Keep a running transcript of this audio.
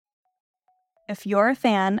If you're a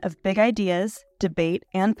fan of big ideas, debate,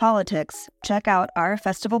 and politics, check out our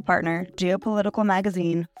festival partner, geopolitical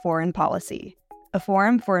magazine, Foreign Policy. A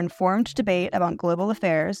forum for informed debate about global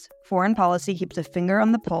affairs, Foreign Policy keeps a finger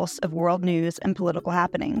on the pulse of world news and political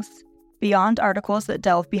happenings. Beyond articles that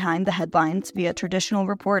delve behind the headlines via traditional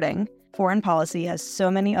reporting, Foreign Policy has so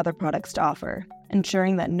many other products to offer,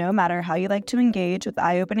 ensuring that no matter how you like to engage with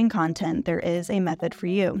eye-opening content, there is a method for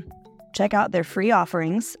you. Check out their free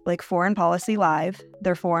offerings, like Foreign Policy Live,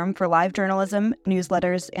 their forum for live journalism,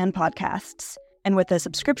 newsletters, and podcasts. And with a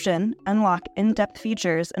subscription, unlock in-depth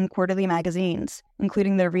features and quarterly magazines,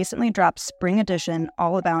 including their recently dropped spring edition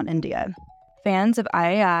all about India. Fans of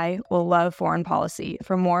IAI will love Foreign Policy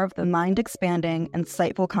for more of the mind-expanding,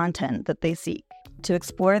 insightful content that they seek. To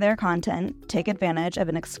explore their content, take advantage of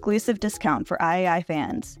an exclusive discount for IAI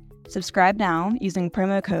fans. Subscribe now using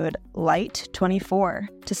promo code LIGHT24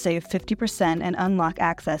 to save 50% and unlock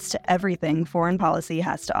access to everything Foreign Policy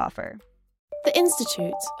has to offer. The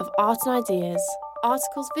Institute of Art and Ideas,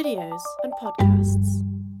 articles, videos, and podcasts.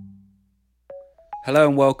 Hello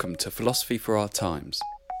and welcome to Philosophy for Our Times,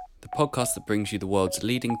 the podcast that brings you the world's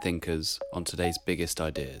leading thinkers on today's biggest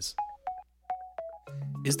ideas.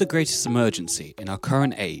 Is the greatest emergency in our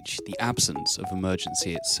current age the absence of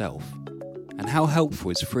emergency itself? And how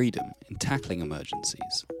helpful is freedom in tackling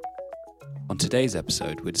emergencies? On today's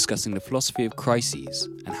episode, we're discussing the philosophy of crises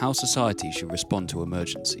and how society should respond to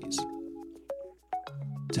emergencies.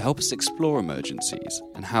 To help us explore emergencies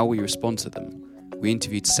and how we respond to them, we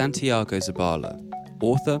interviewed Santiago Zabala,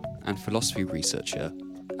 author and philosophy researcher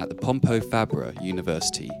at the Pompeu Fabra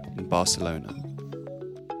University in Barcelona.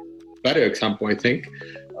 Better example, I think,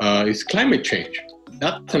 is climate change.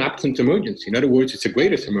 That's an absent emergency. In other words, it's the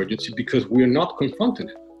greatest emergency because we are not confronted.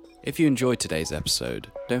 If you enjoyed today's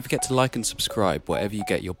episode, don't forget to like and subscribe wherever you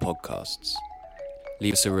get your podcasts.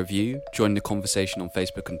 Leave us a review, join the conversation on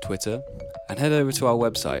Facebook and Twitter, and head over to our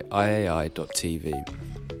website, iai.tv.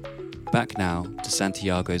 Back now to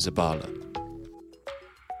Santiago Zabala.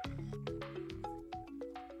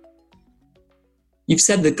 You've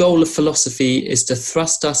said the goal of philosophy is to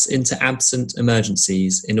thrust us into absent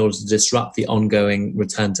emergencies in order to disrupt the ongoing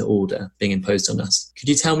return to order being imposed on us. Could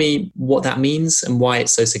you tell me what that means and why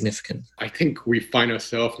it's so significant? I think we find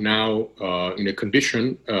ourselves now in a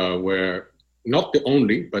condition where not the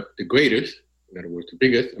only, but the greatest, in other words, the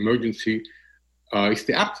biggest emergency is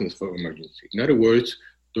the absence of emergency. In other words,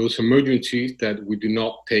 those emergencies that we do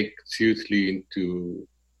not take seriously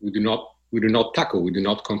we do not tackle, we do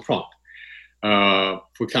not confront.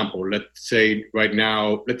 For example, let's say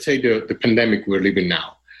the pandemic we're living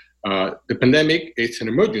now. The pandemic is an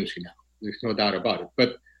emergency now. There's no doubt about it.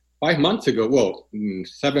 But 7 months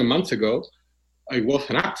ago, it was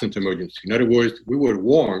an absent emergency. In other words, we were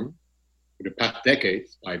warned for the past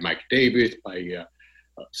decades by Mike Davis, by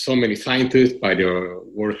so many scientists, by the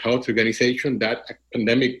World Health Organization that a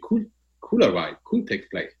pandemic could arrive, could take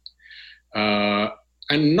place.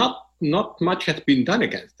 And not much has been done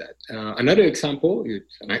against that. Another example,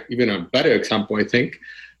 even a better example, I think,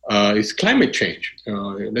 is climate change.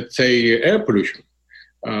 Let's say air pollution.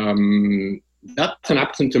 That's an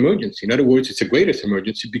absent emergency. In other words, it's the greatest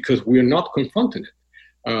emergency because we are not confronting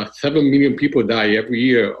it. 7 million people die every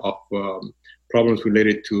year of problems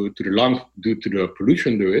related to the lungs due to the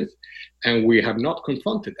pollution there is, and we have not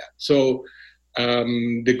confronted that. So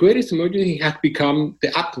the greatest emergency has become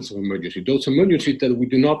the absence of emergency, those emergencies that we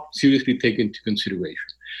do not seriously take into consideration.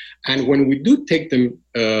 And when we do take them,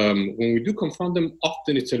 when we do confront them,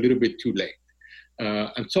 often it's a little bit too late.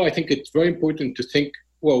 And so I think it's very important to think,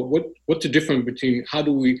 well, what's the difference between,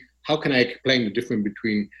 how can I explain the difference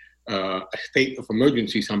between a state of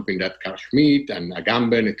emergency, something that Carl Schmitt and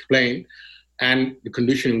Agamben explained, and the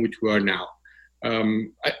condition in which we are now.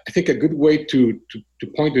 I think a good way to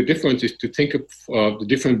point the difference is to think of the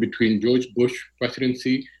difference between George Bush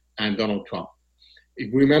presidency and Donald Trump.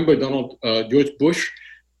 If we remember George Bush,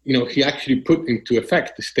 he actually put into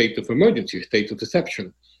effect the state of emergency, a state of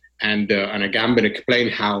exception. And Agamben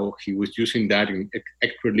explained how he was using that in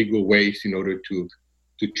extra legal ways in order to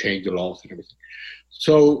change the laws and everything.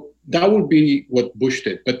 So that would be what Bush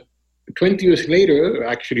did. But 20 years later,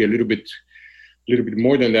 actually a little bit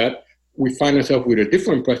more than that, we find ourselves with a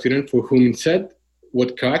different president for whom instead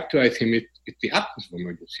what characterized him is the absence of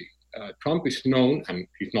emergency. Trump is known, and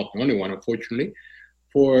he's not the only one, unfortunately,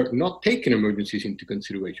 for not taking emergencies into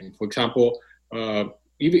consideration. For example,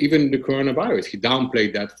 even the coronavirus, he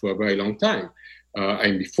downplayed that for a very long time.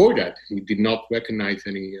 And before that, he did not recognize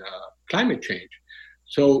any climate change.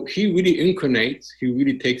 So he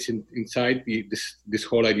really takes inside this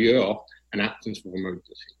whole idea of an absence of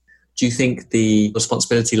emergency. Do you think the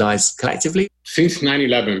responsibility lies collectively? Since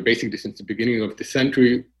 9/11, basically since the beginning of the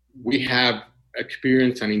century, we have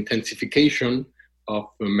experienced an intensification of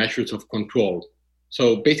measures of control.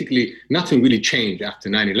 So basically, nothing really changed after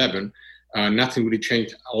 9/11. Nothing really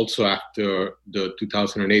changed also after the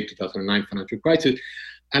 2008-2009 financial crisis.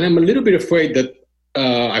 And I'm a little bit afraid that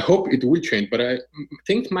I hope it will change, but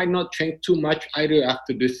things might not change too much either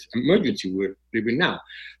after this emergency we're living now.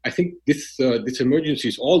 I think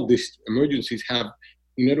all these emergencies have,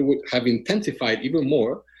 in other words, have intensified even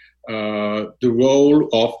more the role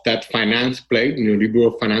of that finance played,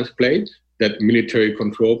 neoliberal finance played, that military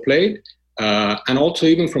control played, and also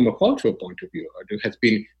even from a cultural point of view, there has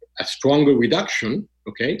been a stronger reduction,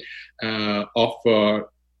 of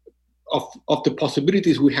the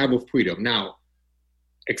possibilities we have of freedom. Now,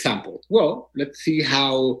 example. Well, let's see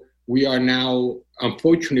how we are now.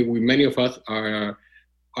 Unfortunately, many of us are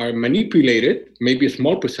manipulated. Maybe a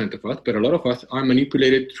small percent of us, but a lot of us are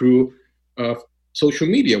manipulated through social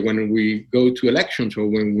media when we go to elections or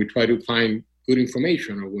when we try to find good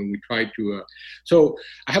information or when we try to. So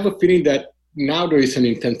I have a feeling that now there is an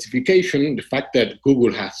intensification. The fact that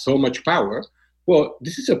Google has so much power. Well,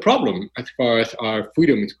 this is a problem as far as our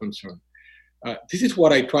freedom is concerned. This is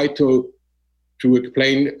what I try to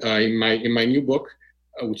explain in my new book,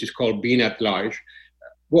 which is called Being at Large.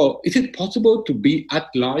 Well, is it possible to be at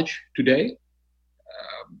large today?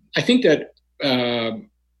 I think that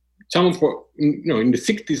some of our, in the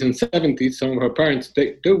 60s and 70s, some of our parents,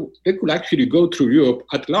 they could actually go through Europe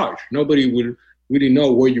at large. Nobody will really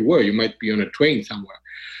know where you were. You might be on a train somewhere.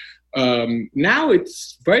 Now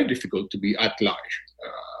it's very difficult to be at large.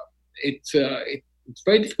 It's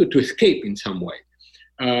very difficult to escape in some way.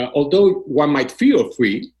 Although one might feel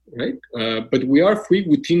free, right? But we are free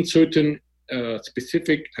within certain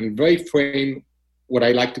specific and very what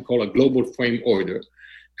I like to call a global frame order.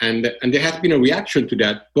 And there has been a reaction to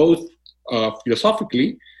that, both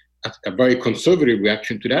philosophically, a very conservative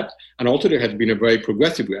reaction to that, and also there has been a very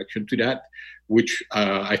progressive reaction to that, which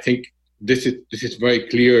I think this is very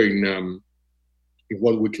clear in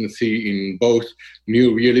what we can see in both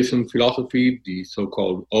new realism philosophy, the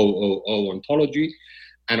so-called OOO ontology,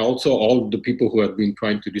 and also all the people who have been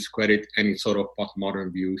trying to discredit any sort of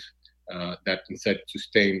postmodern views that instead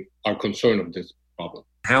sustain our concern of this problem.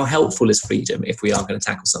 How helpful is freedom if we are going to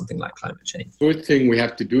tackle something like climate change? First thing we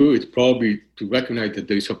have to do is probably to recognize that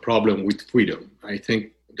there is a problem with freedom. I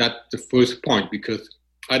think that's the first point, because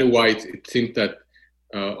otherwise it seems that,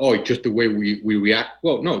 it's just the way we react.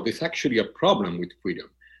 Well, no, there's actually a problem with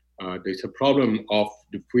freedom. There's a problem of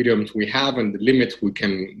the freedoms we have and the limits we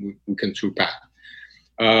can surpass.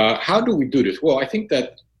 How do we do this? Well, I think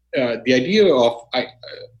that the idea of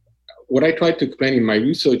what I try to explain in my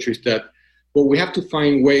research is that we have to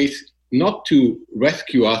find ways not to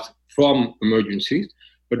rescue us from emergencies,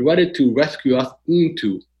 but rather to rescue us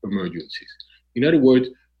into emergencies. In other words,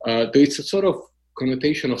 there is a sort of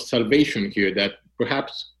connotation of salvation here that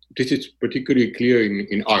perhaps this is particularly clear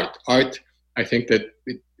in art. Art, I think that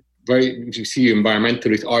you see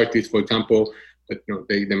environmentalist artists, for example, that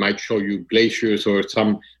they might show you glaciers or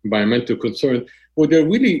some environmental concern. Well, they're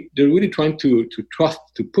really trying to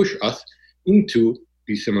push us into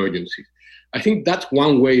these emergencies. I think that's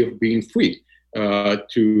one way of being free,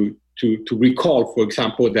 to recall, for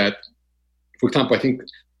example, I think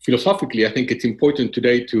philosophically, I think it's important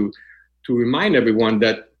today to remind everyone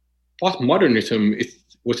that postmodernism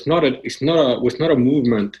was not a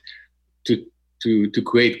movement to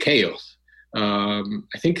create chaos.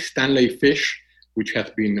 I think Stanley Fish, which has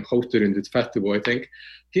been hosted in this festival, I think,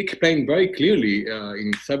 he explained very clearly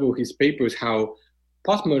in several of his papers how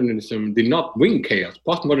postmodernism did not bring chaos.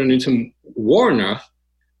 Postmodernism warned us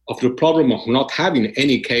of the problem of not having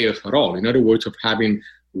any chaos at all. In other words, of having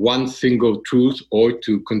one single truth, or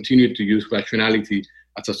to continue to use rationality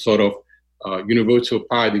as a sort of universal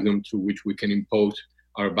paradigm through which we can impose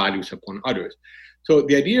our values upon others. So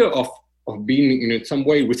the idea of being in some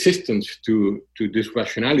way resistance to this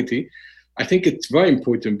rationality, I think it's very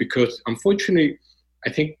important, because unfortunately, I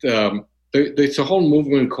think there's a whole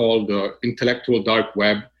movement called the intellectual dark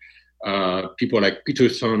web. People like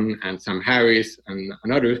Peterson and Sam Harris and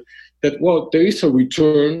others, that there is a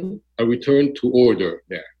return to order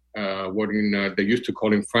there. What they used to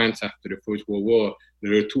call in France after the First World War, the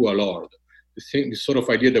retour à l'ordre. The sort of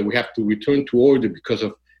idea that we have to return to order because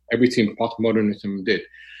of everything postmodernism did.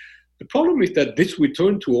 The problem is that this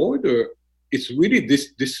return to order is really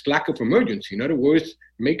this lack of emergency. In other words,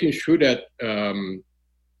 making sure that the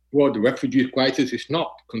refugee crisis is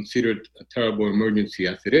not considered a terrible emergency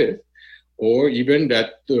as it is, or even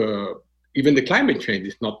that even the climate change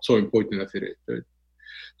is not so important as it is.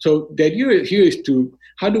 So the idea here is to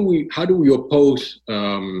how do we oppose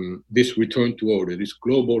this return to order, this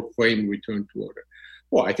global frame return to order?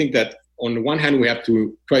 Well, I think that on the one hand we have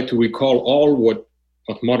to try to recall all what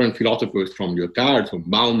modern philosophers from Lyotard, from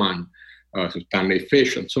Bauman, to Stanley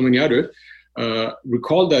Fish, and so many others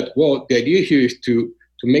recall that. Well, the idea here is to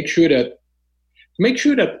make sure that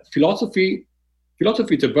philosophy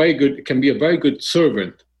is can be a very good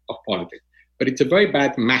servant of politics, but it's a very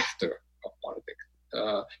bad master of politics.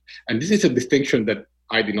 And this is a distinction that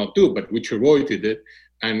I did not do, but Richard Rorty did.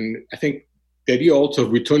 And I think the idea also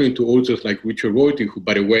of returning to authors like Richard Rorty, who,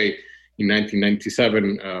 by the way, in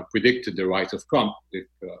 1997 predicted the rise of Trump if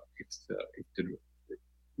the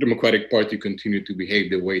Democratic Party continued to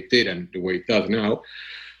behave the way it did and the way it does now.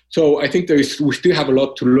 So I think we still have a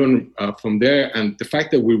lot to learn from there, and the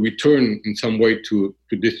fact that we return in some way to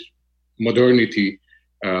this modernity,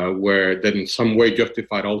 where that in some way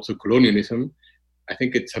justified also colonialism, I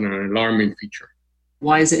think it's an alarming feature.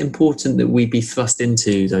 Why is it important that we be thrust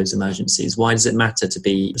into those emergencies? Why does it matter to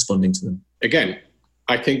be responding to them? Again,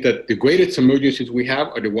 I think that the greatest emergencies we have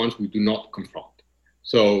are the ones we do not confront.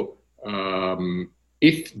 So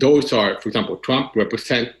if those are, for example, Trump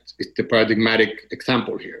represents the paradigmatic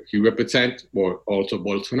example here. He represents, or also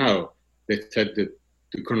Bolsonaro, they said that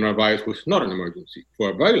the coronavirus was not an emergency for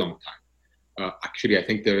a very long time. Actually, I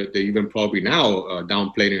think they're even probably now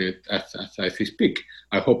downplaying it as we speak.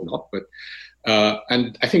 I hope not, but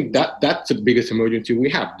and I think that's the biggest emergency we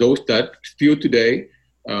have. Those that still today,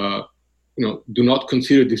 do not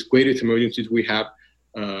consider these greatest emergencies we have.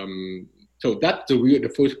 So that's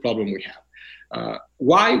the first problem we have.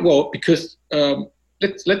 Why? Well, because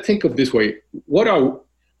let's think of this way. What are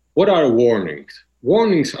warnings?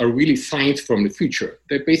 Warnings are really signs from the future.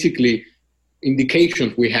 They're basically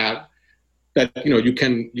indications we have that you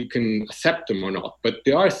can accept them or not. But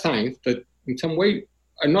there are signs that in some way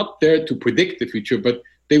are not there to predict the future, but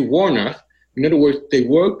they warn us. In other words, they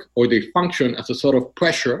work or they function as a sort of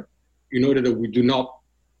pressure in order that we do not,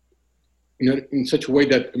 in such a way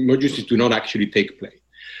that emergencies do not actually take place.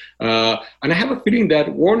 And I have a feeling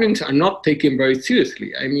that warnings are not taken very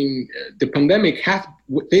seriously. I mean, the pandemic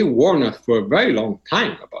they warn us for a very long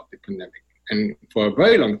time about the pandemic. And for a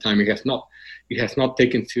very long time, it has not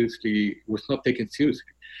taken seriously, was not taken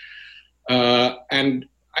seriously. And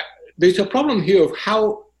there's a problem here of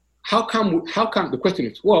how come, the question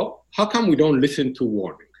is, well, how come we don't listen to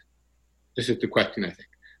warnings? This is the question, I think.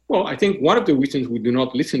 Well, I think one of the reasons we do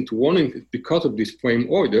not listen to warnings is because of this frame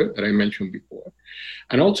order that I mentioned before.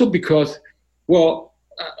 And also because,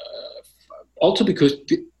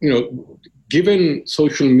 given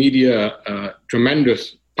social media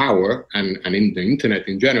tremendous power and in the internet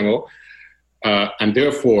in general, and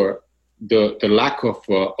therefore the lack of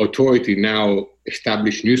authority now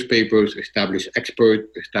established newspapers, established experts,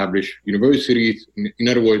 established universities. In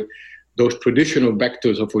other words, those traditional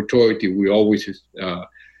vectors of authority we always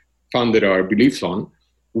founded our beliefs on,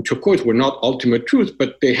 which of course were not ultimate truths,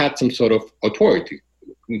 but they had some sort of authority.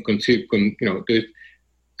 I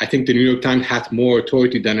think the New York Times has more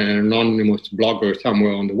authority than an anonymous blogger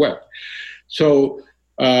somewhere on the web. So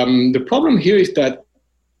the problem here is that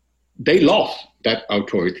they lost that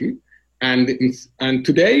authority, and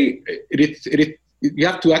today you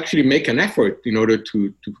have to actually make an effort in order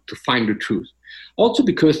to find the truth. Also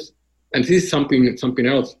because, and this is something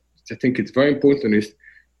else I think it's very important is,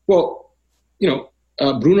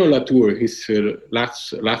 Bruno Latour, his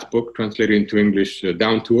last book translated into English,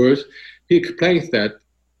 Down to Earth, he explains that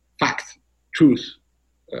facts, truth,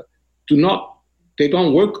 they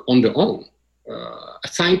don't work on their own. A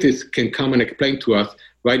scientist can come and explain to us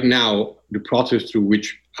right now the process through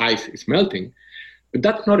which ice is melting, but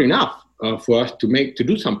that's not enough for us to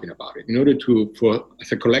do something about it. In order for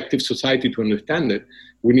as a collective society to understand it,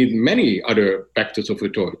 we need many other vectors of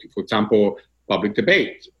authority. For example, public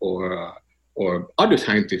debate, or other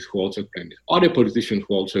scientists who also explain this, other politicians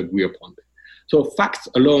who also agree upon this. So facts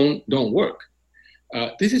alone don't work.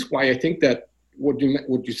 This is why I think that what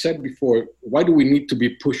you said before, why do we need to be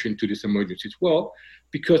pushed into these emergencies? Well,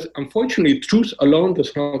 because unfortunately, truth alone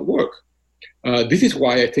does not work. This is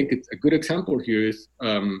why I think it's a good example here is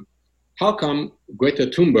how come Greta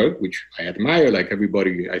Thunberg, which I admire like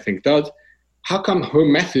everybody I think does, how come her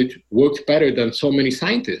message works better than so many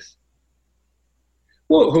scientists?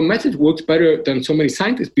 Well, her message works better than so many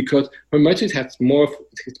scientists because her message it's more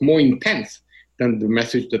intense than the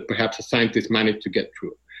message that perhaps a scientist managed to get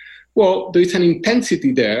through. Well, there is an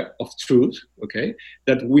intensity there of truth, okay,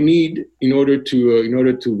 that we need in order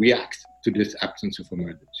to react to this absence of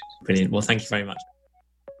emergencies. Brilliant. Well, thank you very much.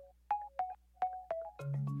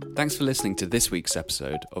 Thanks for listening to this week's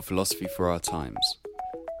episode of Philosophy for Our Times.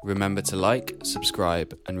 Remember to like,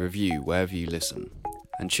 subscribe, and review wherever you listen.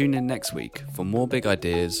 And tune in next week for more big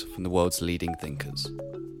ideas from the world's leading thinkers.